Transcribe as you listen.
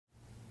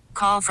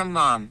Call from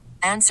mom.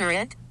 Answer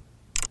it.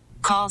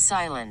 Call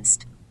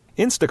silenced.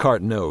 Instacart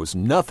knows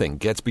nothing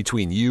gets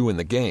between you and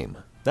the game.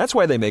 That's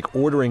why they make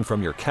ordering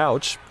from your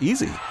couch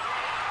easy.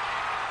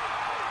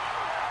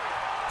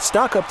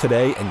 Stock up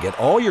today and get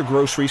all your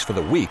groceries for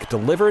the week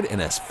delivered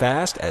in as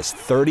fast as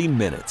 30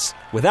 minutes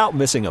without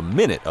missing a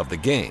minute of the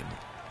game.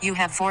 You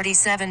have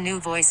 47 new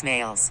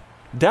voicemails.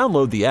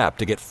 Download the app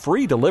to get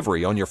free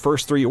delivery on your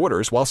first 3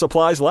 orders while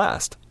supplies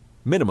last.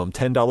 Minimum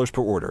 $10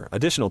 per order.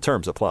 Additional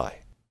terms apply.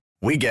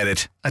 We get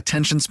it.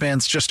 Attention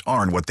spans just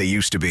aren't what they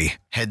used to be.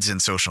 Heads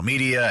in social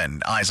media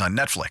and eyes on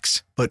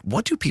Netflix. But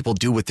what do people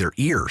do with their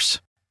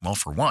ears? Well,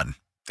 for one,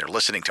 they're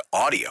listening to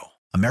audio.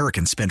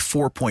 Americans spend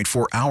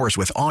 4.4 hours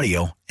with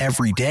audio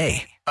every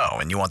day. Oh,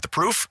 and you want the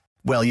proof?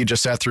 Well, you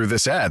just sat through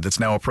this ad that's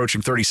now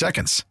approaching 30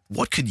 seconds.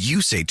 What could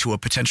you say to a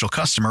potential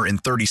customer in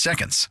 30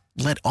 seconds?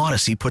 Let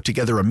Odyssey put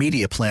together a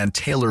media plan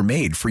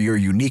tailor-made for your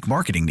unique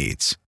marketing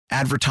needs.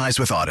 Advertise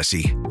with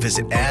Odyssey.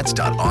 Visit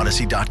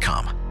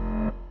ads.odyssey.com.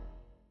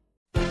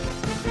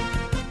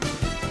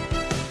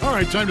 All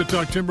right, time to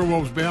talk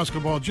Timberwolves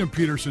basketball. Jim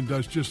Peterson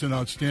does just an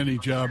outstanding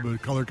job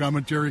of color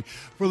commentary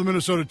for the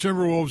Minnesota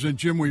Timberwolves. And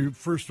Jim,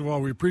 first of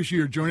all, we appreciate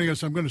your joining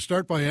us. I'm going to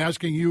start by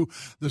asking you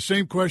the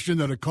same question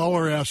that a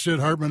caller asked Sid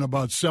Hartman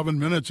about 7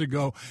 minutes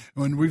ago,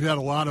 when we've had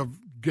a lot of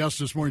guests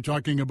this morning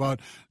talking about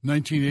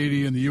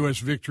 1980 and the U.S.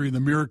 victory and the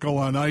miracle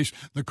on ice.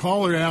 The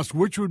caller asked,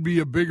 which would be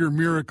a bigger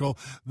miracle,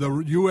 the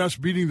U.S.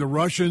 beating the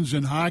Russians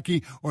in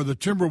hockey or the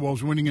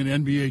Timberwolves winning an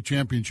NBA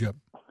championship?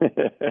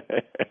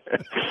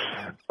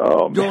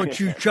 Oh, don't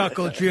you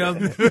chuckle, Jim.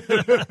 The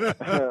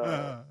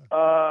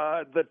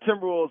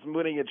Timberwolves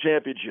winning a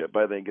championship,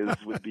 I think,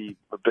 would be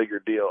a bigger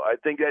deal. I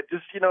think that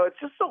just, it's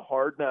just so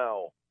hard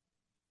now.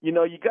 You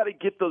got to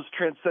get those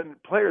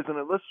transcendent players, and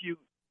unless you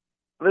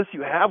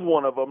have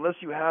one of them,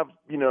 unless you have,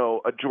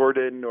 a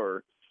Jordan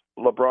or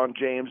LeBron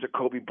James or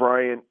Kobe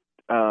Bryant,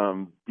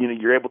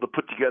 you're able to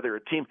put together a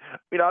team. I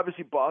mean,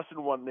 obviously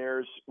Boston won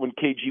theirs when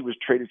KG was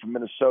traded from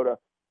Minnesota.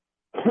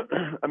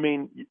 I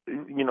mean,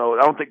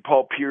 I don't think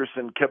Paul Pierce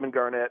and Kevin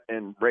Garnett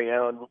and Ray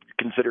Allen would be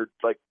considered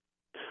like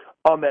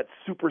on that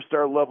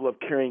superstar level of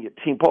carrying a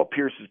team. Paul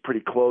Pierce is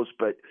pretty close,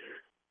 but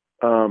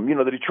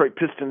the Detroit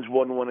Pistons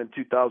won one in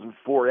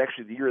 2004.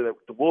 Actually, the year that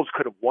the Wolves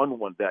could have won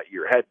one that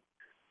year had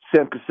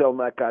Sam Cassell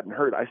not gotten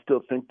hurt. I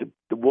still think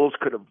the Wolves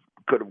could have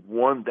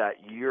won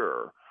that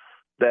year.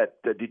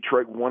 That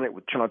Detroit won it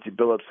with Chauncey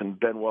Billups and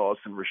Ben Wallace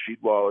and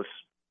Rasheed Wallace.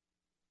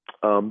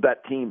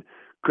 That team.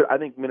 I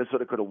think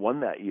Minnesota could have won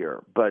that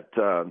year, but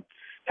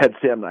had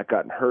Sam not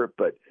gotten hurt.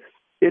 But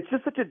it's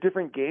just such a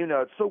different game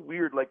now. It's so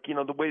weird,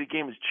 the way the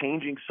game is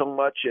changing so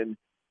much. And,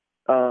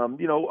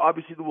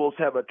 obviously the Wolves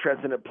have a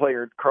transcendent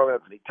player, Karl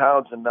Anthony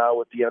Towns, and now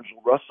with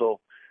D'Angelo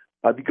Russell,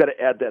 you've got to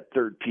add that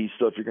third piece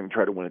if you're going to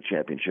try to win a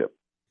championship.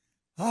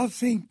 How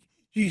do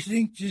you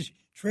think this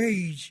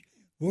trade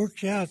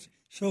works out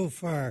so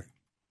far?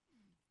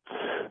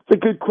 It's a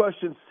good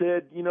question,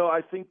 Sid.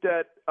 I think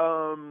that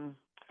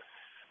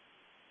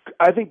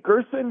I think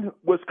Gerson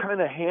was kind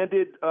of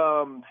handed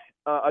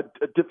a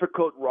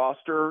difficult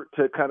roster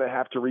to kind of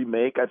have to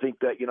remake. I think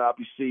that,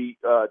 obviously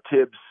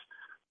Tibbs,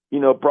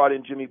 brought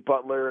in Jimmy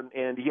Butler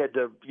and he had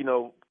to,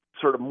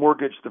 sort of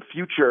mortgage the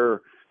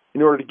future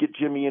in order to get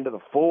Jimmy into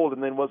the fold,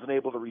 and then wasn't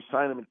able to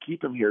re-sign him and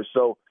keep him here.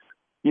 So,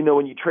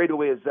 when you trade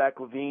away a Zach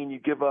LaVine, you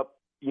give up,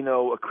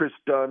 a Chris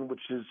Dunn,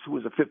 who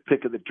was a 5th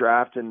pick of the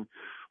draft. And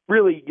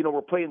really,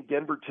 we're playing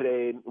Denver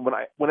today. And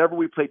whenever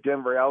we play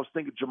Denver, I always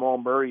think of Jamal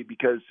Murray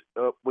because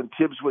when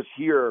Tibbs was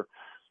here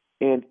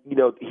and,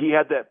 he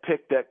had that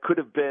pick that could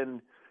have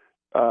been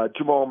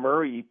Jamal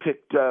Murray, he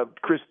picked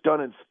Chris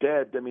Dunn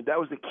instead. I mean, that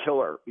was the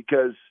killer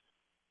because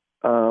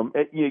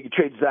you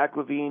trade Zach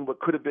LaVine, what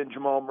could have been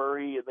Jamal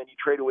Murray, and then you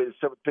trade away the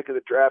 7th pick of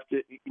the draft,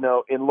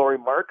 in Lauri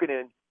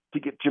Markkanen to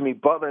get Jimmy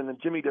Butler, and then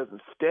Jimmy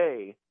doesn't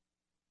stay.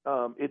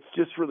 It's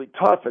just really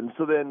tough. And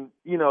so then,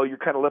 you're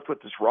kind of left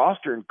with this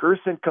roster, and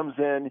Gerson comes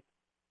in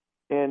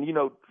and,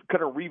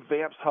 kind of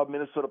revamps how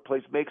Minnesota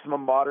plays, makes them a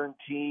modern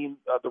team.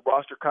 The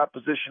roster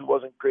composition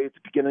wasn't great at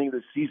the beginning of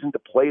the season to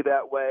play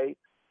that way.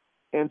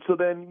 And so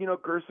then,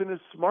 Gerson is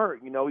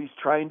smart. He's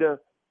trying to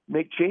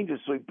make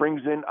changes. So he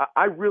brings in –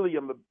 I really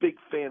am a big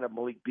fan of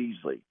Malik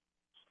Beasley.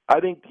 I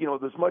think,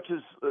 as much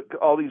as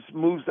all these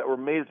moves that were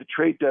made at the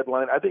trade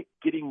deadline, I think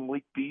getting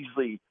Malik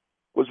Beasley –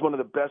 was one of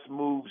the best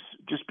moves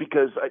just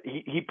because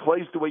he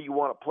plays the way you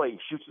want to play. He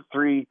shoots a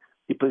three.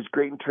 He plays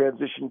great in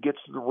transition, gets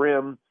to the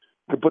rim,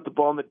 can put the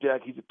ball on the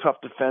deck. He's a tough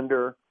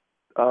defender.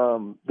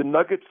 The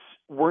Nuggets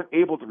weren't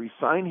able to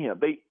re-sign him.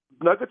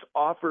 Nuggets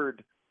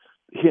offered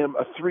him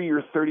a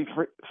 3-year,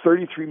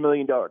 $33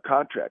 million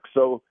contract.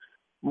 So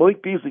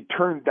Malik Beasley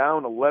turned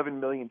down $11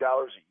 million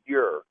a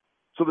year.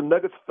 So the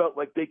Nuggets felt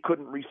like they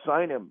couldn't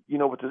re-sign him,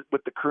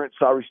 with the current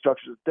salary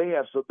structure that they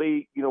have. So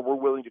they, were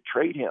willing to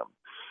trade him.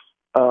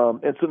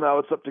 And so now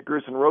it's up to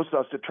Gerson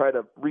Rosas to try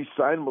to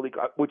re-sign Malik,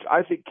 which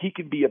I think he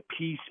could be a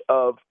piece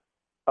of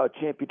a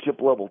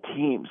championship-level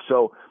team.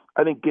 So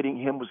I think getting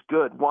him was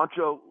good.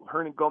 Juancho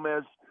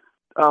Hernan-Gomez,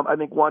 I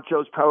think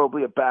Juancho's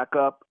probably a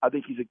backup. I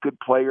think he's a good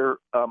player.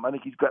 I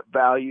think he's got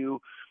value.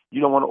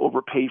 you don't want to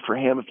overpay for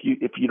him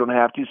if you don't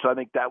have to. So I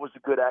think that was a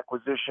good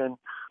acquisition.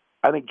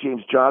 I think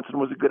James Johnson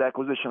was a good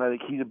acquisition. I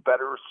think he's a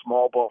better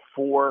small ball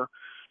 4.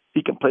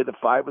 He can play the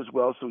 5 as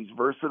well, so he's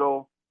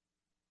versatile.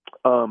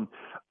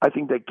 I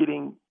think that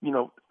getting,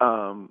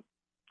 D'Angelo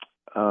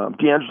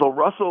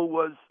Russell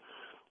was,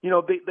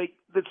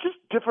 it's just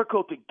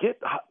difficult to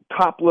get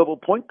top-level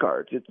point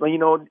guards. It's,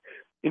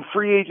 in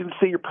free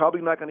agency, you're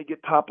probably not going to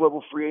get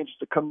top-level free agents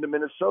to come to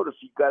Minnesota, so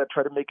you've got to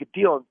try to make a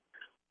deal. And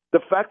the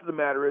fact of the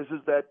matter is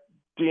that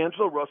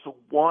D'Angelo Russell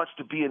wants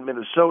to be in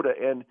Minnesota,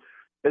 and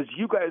as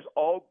you guys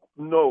all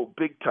know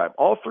big time,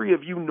 all 3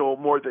 of you know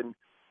more than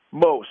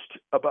most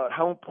about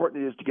how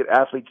important it is to get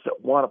athletes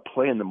that want to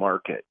play in the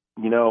market,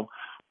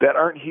 that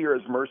aren't here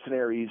as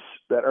mercenaries,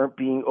 that aren't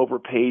being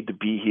overpaid to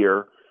be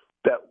here,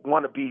 that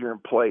want to be here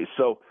and play.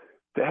 So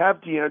to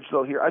have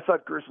D'Angelo here, I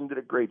thought Gerson did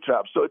a great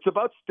job. So it's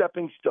about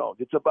stepping stones.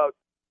 It's about,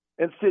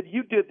 and Sid,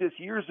 you did this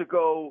years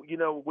ago,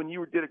 when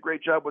you did a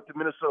great job with the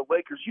Minnesota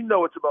Lakers.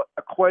 It's about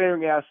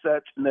acquiring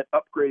assets and then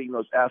upgrading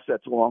those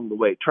assets along the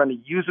way, trying to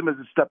use them as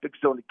a stepping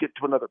stone to get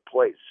to another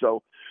place.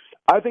 So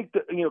I think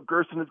that,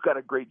 Gerson has got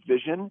a great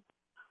vision.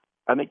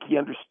 I think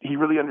he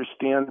really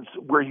understands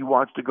where he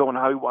wants to go and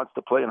how he wants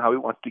to play and how he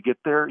wants to get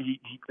there. He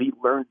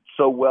learned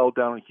so well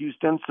down in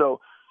Houston. So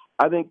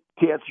I think,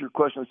 to answer your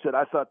question, Sid,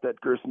 I thought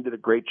that Gerson did a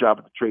great job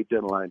at the trade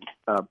deadline,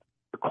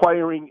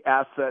 acquiring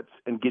assets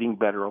and getting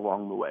better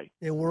along the way.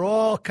 And we're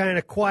all kind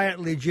of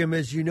quietly, Jim,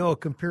 as you know,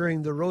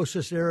 comparing the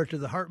Rosas era to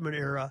the Hartman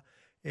era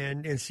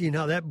and seeing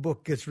how that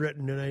book gets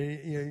written. And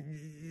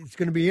it's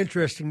going to be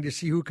interesting to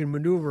see who can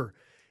maneuver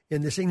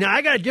in this thing. Now,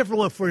 I got a different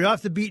one for you,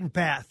 off the beaten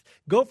path.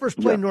 Gophers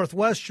play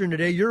Northwestern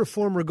today. You're a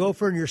former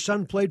Gopher, and your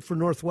son played for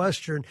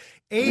Northwestern.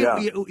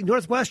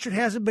 Northwestern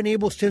hasn't been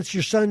able, since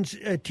your son's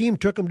team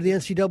took them to the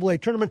NCAA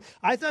tournament.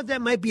 I thought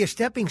that might be a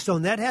stepping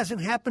stone. That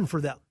hasn't happened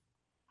for them.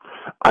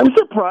 I'm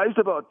surprised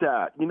about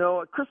that.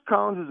 Chris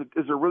Collins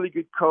is a really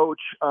good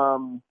coach.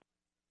 I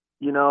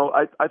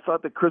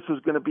thought that Chris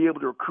was going to be able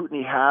to recruit, and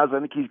he has. I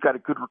think he's got a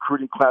good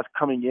recruiting class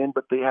coming in,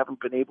 but they haven't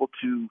been able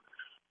to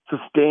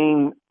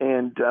sustain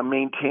and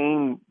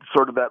maintain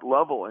sort of that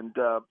level. And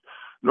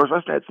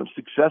Northwestern had some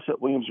success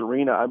at Williams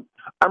Arena.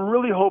 I'm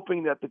really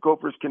hoping that the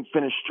Gophers can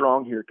finish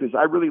strong here, because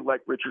I really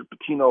like Richard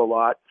Pitino a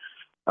lot.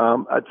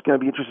 It's going to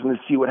be interesting to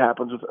see what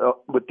happens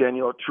with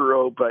Daniel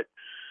Arturo, but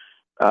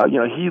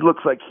he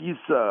looks like he's.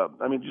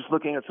 Just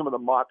looking at some of the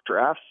mock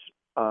drafts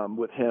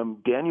with him,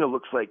 Daniel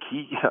looks like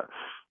he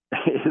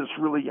has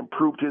really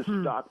improved his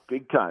stock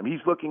big time. He's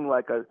looking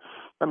like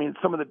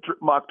some of the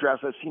mock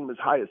drafts I've seen him as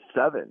high as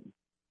 7.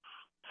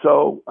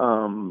 So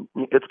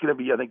it's going to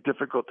be, I think,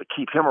 difficult to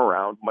keep him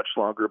around much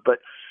longer. But,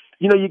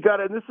 you got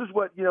to, and this is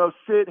what,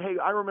 Sid, hey,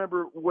 I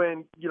remember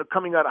when,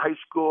 coming out of high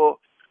school,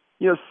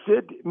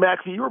 Sid,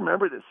 Maxie, you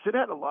remember this. Sid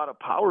had a lot of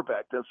power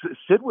back then.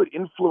 Sid would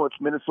influence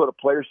Minnesota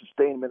players to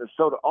stay in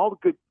Minnesota. All the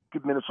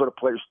good Minnesota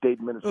players stayed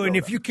in Minnesota. Oh, and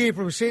if you came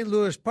from St.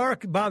 Louis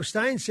Park, Bob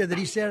Stein said that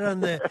he sat on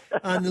the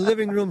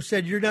living room,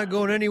 said, "You're not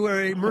going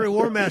anywhere. Murray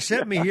Warmath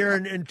sent me here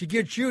and to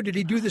get you." Did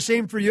he do the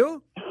same for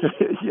you?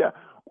 Yeah.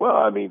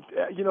 Well,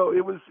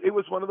 it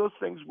was one of those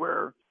things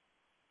where,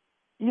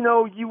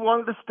 you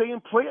wanted to stay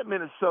and play at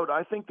Minnesota.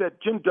 I think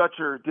that Jim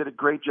Dutcher did a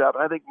great job.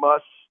 I think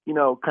Muss,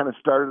 kind of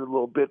started a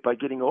little bit by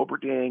getting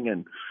Oberding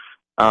and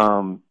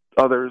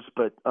others,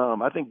 but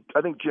I think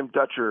Jim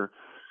Dutcher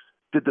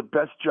did the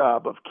best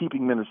job of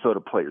keeping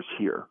Minnesota players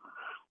here.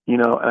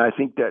 And I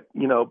think that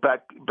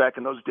back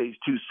in those days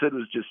too, Sid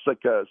was just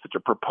such a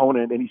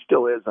proponent, and he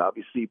still is,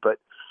 obviously, but.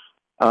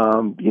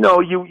 You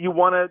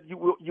want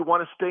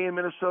to stay in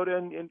Minnesota,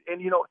 and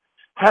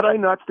had I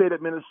not stayed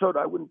at Minnesota,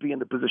 I wouldn't be in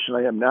the position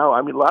I am now. A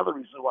lot of the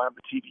reasons why I'm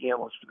the TV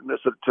analyst for the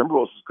Minnesota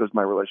Timberwolves is because of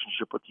my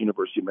relationship with the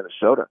University of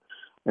Minnesota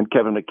and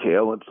Kevin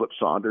McHale and Flip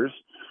Saunders.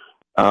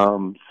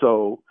 Sid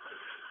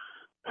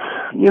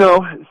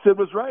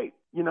was right.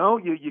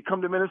 You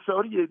come to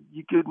Minnesota,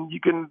 you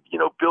can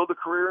build a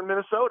career in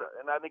Minnesota,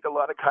 and I think a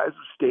lot of guys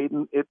have stayed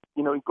in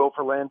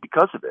Gopher land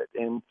because of it.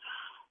 And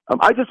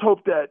I just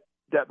hope that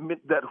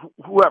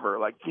whoever,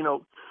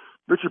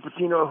 Richard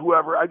Pitino,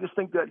 whoever, I just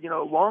think that,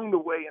 along the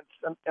way,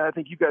 and I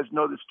think you guys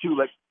know this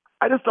too,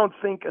 I just don't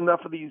think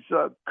enough of these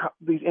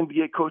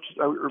NBA coaches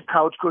or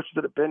college coaches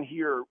that have been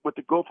here with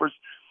the Gophers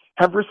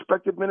have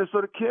respected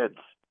Minnesota kids.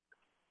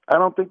 I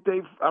don't think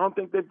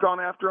they've gone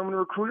after them and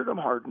recruited them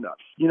hard enough.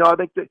 I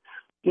think that,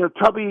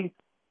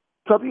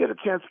 Tubby had a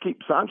chance to keep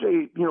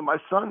Sanjay, my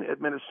son, at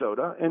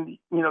Minnesota, and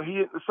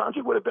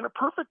Sanjay would have been a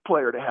perfect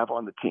player to have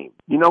on the team.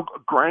 A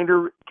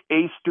grinder,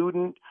 A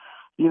student,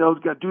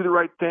 got to do the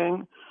right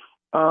thing.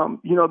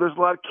 There's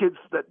a lot of kids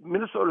that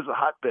Minnesota's a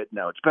hotbed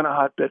now. It's been a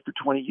hotbed for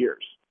 20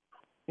 years,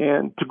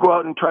 and to go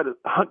out and try to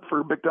hunt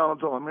for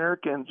McDonald's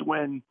All-Americans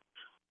when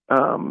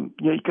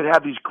you could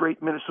have these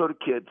great Minnesota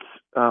kids.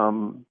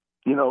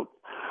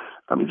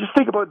 Just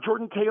think about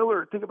Jordan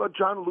Taylor. Think about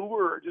John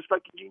Lure. Just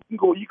like you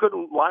could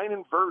line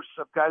and verse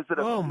of guys that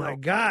have. Oh my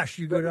gosh,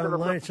 you go down the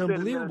line. It's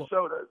unbelievable.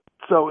 Minnesota.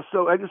 So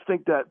I just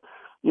think that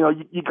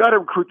you got to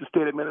recruit the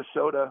state of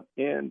Minnesota,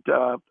 and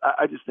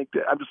I just think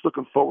that I'm just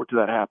looking forward to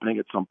that happening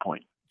at some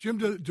point. Jim,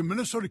 do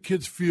Minnesota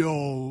kids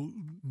feel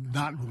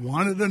not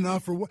wanted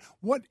enough, or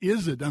what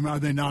is it? I mean, are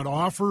they not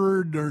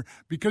offered? Or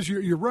because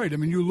you're right. I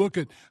mean, you look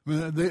at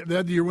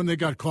that year when they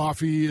got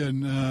Coffee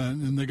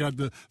and they got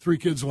the 3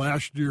 kids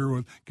last year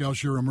with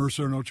Galshira,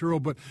 Mercer, and Otero.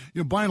 But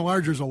by and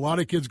large, there's a lot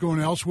of kids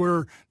going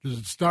elsewhere. Does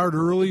it start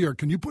early, or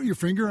can you put your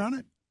finger on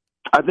it?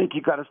 I think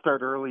you got to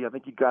start early. I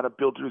think you got to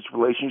build these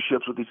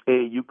relationships with these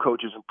AAU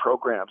coaches and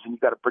programs, and you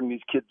got to bring these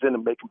kids in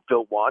and make them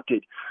feel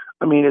wanted.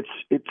 I mean, it's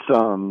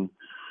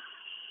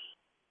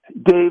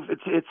Dave,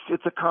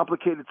 it's a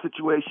complicated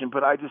situation,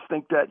 but I just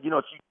think that, if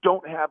you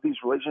don't have these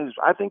relationships,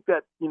 I think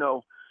that,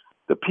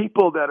 the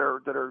people that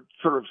are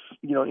sort of,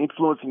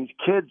 influencing these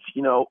kids,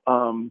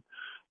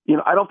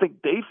 I don't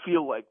think they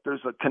feel like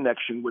there's a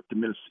connection with the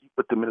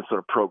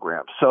Minnesota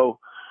program. So,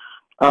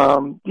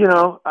 I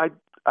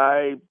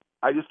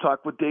just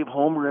talked with Dave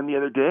Holmgren the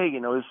other day.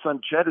 His son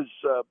Chet is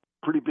a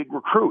pretty big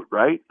recruit,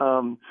 right?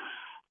 I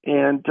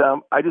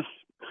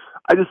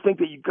just think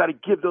that you've got to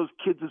give those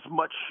kids as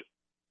much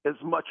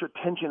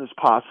attention as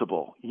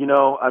possible.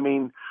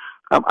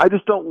 I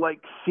just don't like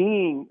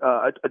seeing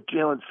a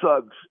Jalen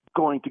Suggs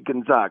going to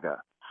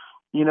Gonzaga.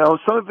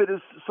 Some of it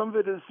is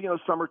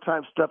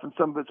summertime stuff, and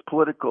some of it's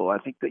political. I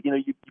think that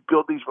you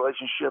build these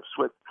relationships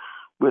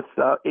with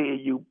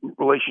AAU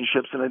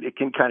relationships, and it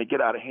can kind of get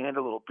out of hand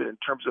a little bit in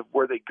terms of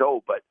where they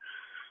go. But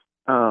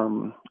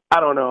I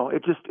don't know.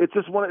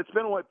 It's one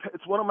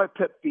of my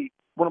pet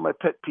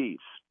peeves.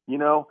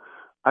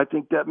 I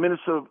think that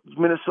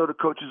Minnesota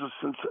coaches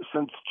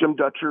since Jim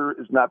Dutcher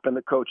has not been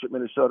the coach at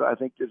Minnesota, I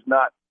think has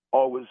not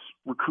always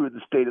recruited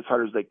the state as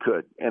hard as they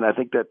could, and I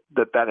think that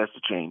has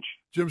to change.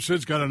 Jim,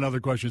 Sid's got another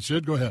question.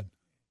 Sid, go ahead.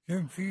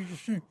 Jim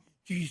Peterson,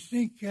 do you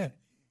think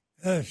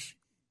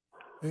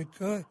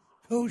the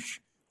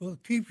coach will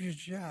keep his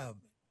job?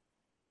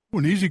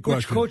 An easy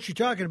question. Which coach you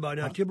talking about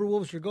now?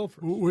 Timberwolves or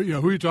Gophers? Who are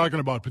you talking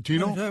about?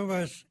 Patino? I'm talking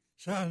about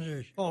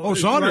Saunders.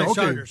 Saunders. Ryan Okay.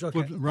 Saunders.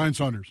 Okay. Ryan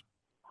Saunders.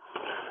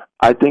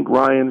 I think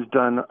Ryan's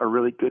done a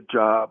really good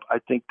job. I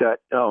think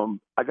that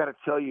I got to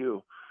tell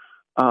you,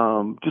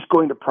 just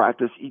going to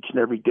practice each and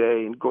every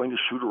day and going to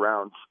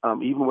shoot-arounds,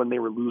 even when they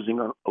were losing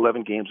on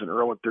 11 games in a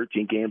row and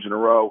 13 games in a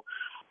row,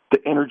 the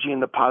energy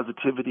and the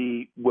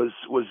positivity was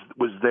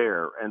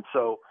there. And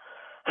so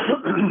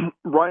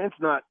Ryan's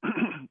not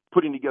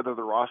putting together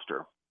the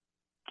roster.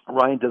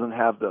 Ryan doesn't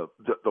have the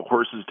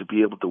horses to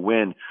be able to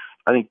win.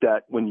 I think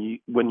that when you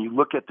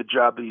look at the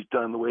job that he's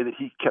done, the way that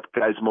he kept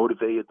guys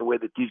motivated, the way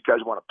that these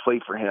guys want to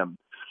play for him,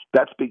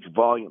 that speaks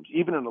volumes,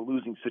 even in a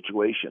losing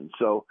situation.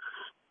 So,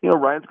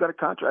 Ryan's got a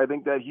contract. I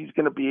think that he's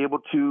going to be able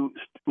to,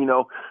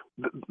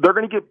 they're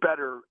going to get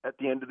better at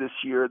the end of this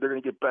year. They're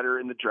going to get better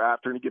in the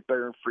draft. They're going to get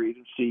better in free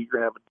agency.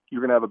 You're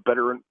going to have a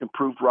better,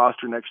 improved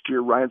roster next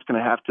year. Ryan's going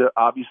to have to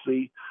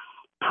obviously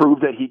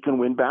prove that he can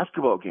win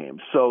basketball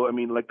games. So,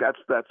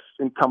 that's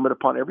incumbent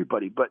upon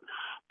everybody. But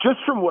just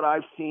from what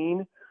I've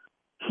seen,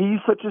 he's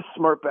such a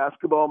smart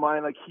basketball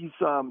mind.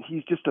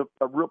 He's just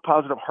a real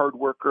positive hard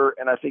worker,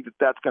 and I think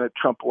that's going to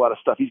trump a lot of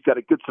stuff. He's got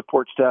a good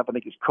support staff. I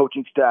think his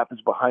coaching staff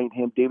is behind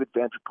him. David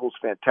Vanderpool's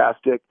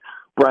fantastic.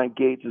 Brian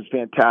Gates is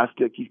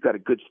fantastic. He's got a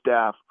good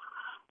staff.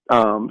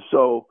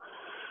 So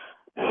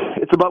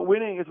it's about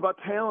winning. It's about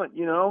talent,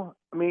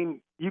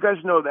 you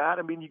guys know that.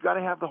 You got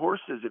to have the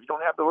horses. If you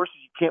don't have the horses,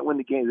 you can't win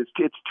the game.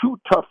 It's too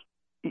tough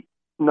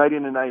night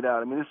in and night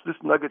out. This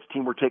Nuggets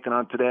team we're taking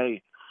on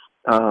today,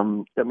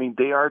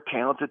 they are a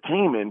talented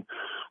team, and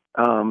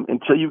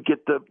until you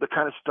get the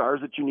kind of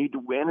stars that you need to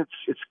win,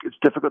 it's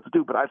difficult to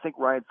do. But I think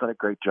Ryan's done a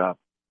great job.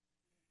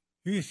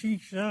 You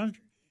think Saunders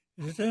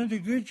has done a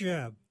good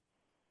job?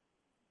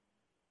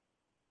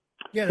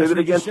 Say Yeah, that's that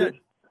what you again. said.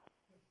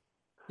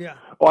 Yeah.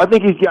 Oh, I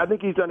think he's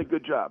done a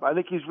good job. I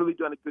think he's really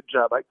done a good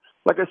job. Like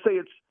I say,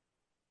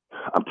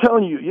 I'm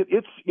telling you,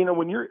 it's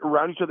when you're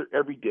around each other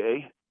every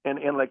day, and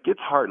it's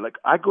hard.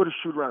 I go to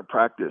shoot around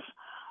practice.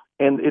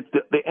 And it's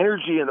the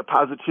energy and the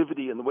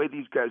positivity and the way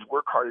these guys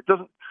work hard. It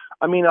doesn't.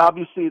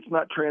 Obviously, it's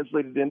not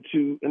translated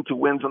into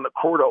wins on the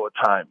court all the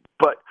time.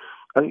 But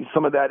I think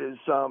some of that is,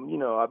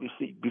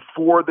 obviously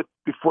before the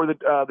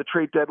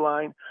trade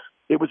deadline,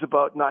 it was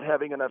about not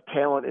having enough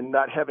talent and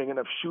not having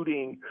enough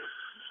shooting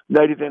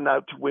night in and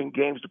out to win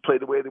games, to play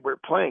the way they were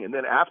playing. And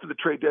then after the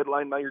trade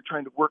deadline, now you're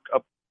trying to work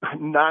up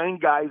 9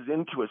 guys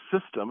into a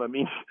system.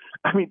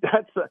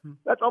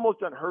 That's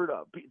almost unheard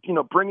of.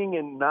 Bringing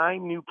in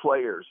 9 new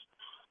players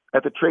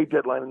at the trade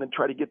deadline, and then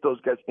try to get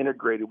those guys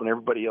integrated when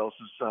everybody else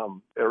is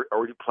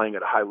already playing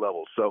at a high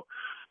level. So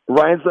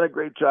Ryan's done a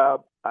great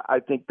job. I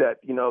think that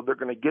they're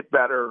going to get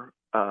better.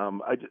 Now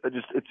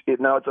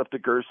it's up to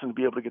Gerson to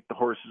be able to get the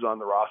horses on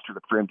the roster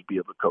for him to be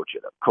able to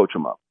coach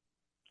them up.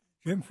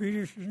 Jim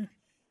Peterson,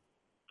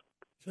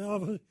 it's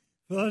a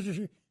pleasure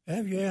to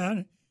have you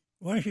on.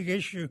 Once you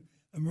get your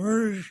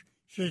Emerge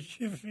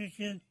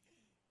certificate,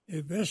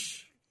 the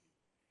best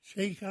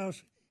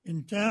steakhouse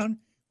in town,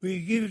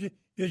 we give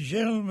the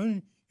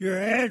gentleman your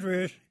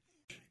address,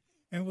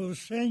 and we'll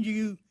send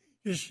you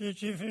the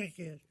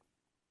certificate.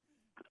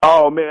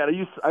 Oh man,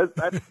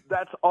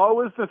 that's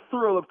always the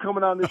thrill of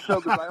coming on this show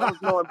because I always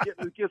know I'm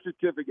getting the gift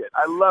certificate.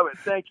 I love it.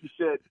 Thank you,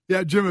 Sid.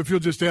 Yeah, Jim, if you'll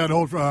just stay on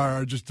hold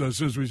for just as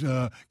soon as we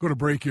go to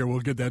break here,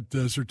 we'll get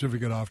that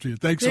certificate off to you.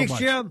 Thanks so much.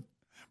 Thanks, Jim.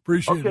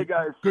 Appreciate it. Okay,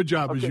 guys. Good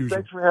job as usual.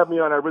 Thanks for having me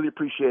on. I really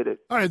appreciate it.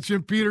 All right,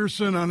 Jim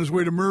Peterson on his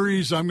way to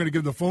Murray's. I'm going to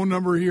give the phone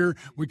number here.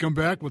 We come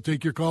back. We'll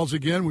take your calls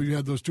again. We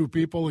had those two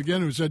people again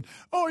who said,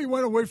 oh, he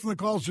went away from the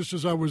calls just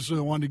as I was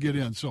wanting to get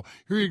in. So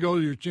here you go.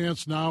 Your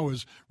chance now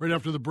is right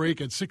after the break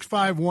at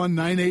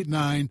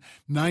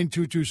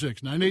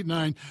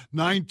 651-989-9226.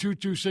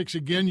 989-9226.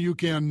 Again, you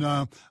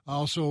can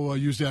also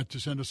use that to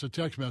send us a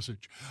text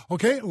message.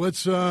 Okay,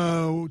 let's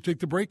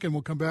take the break, and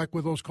we'll come back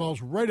with those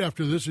calls right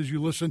after this as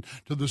you listen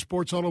to the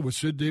Sports Huddle with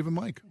Sid, Dave, and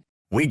Mike.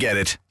 We get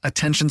it.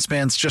 Attention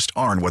spans just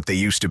aren't what they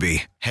used to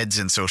be. Heads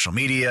in social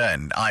media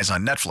and eyes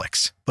on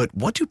Netflix. But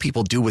what do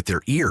people do with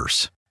their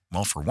ears?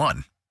 Well, for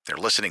one, they're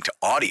listening to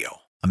audio.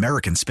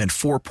 Americans spend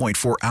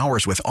 4.4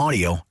 hours with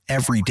audio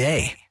every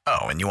day.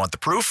 Oh, and you want the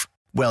proof?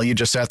 Well, you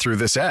just sat through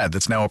this ad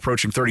that's now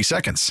approaching 30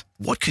 seconds.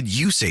 What could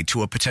you say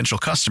to a potential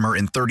customer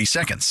in 30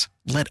 seconds?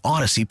 Let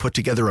Odyssey put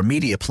together a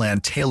media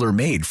plan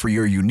tailor-made for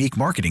your unique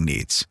marketing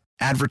needs.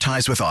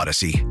 Advertise with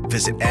Odyssey.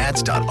 Visit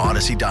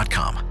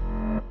ads.odyssey.com.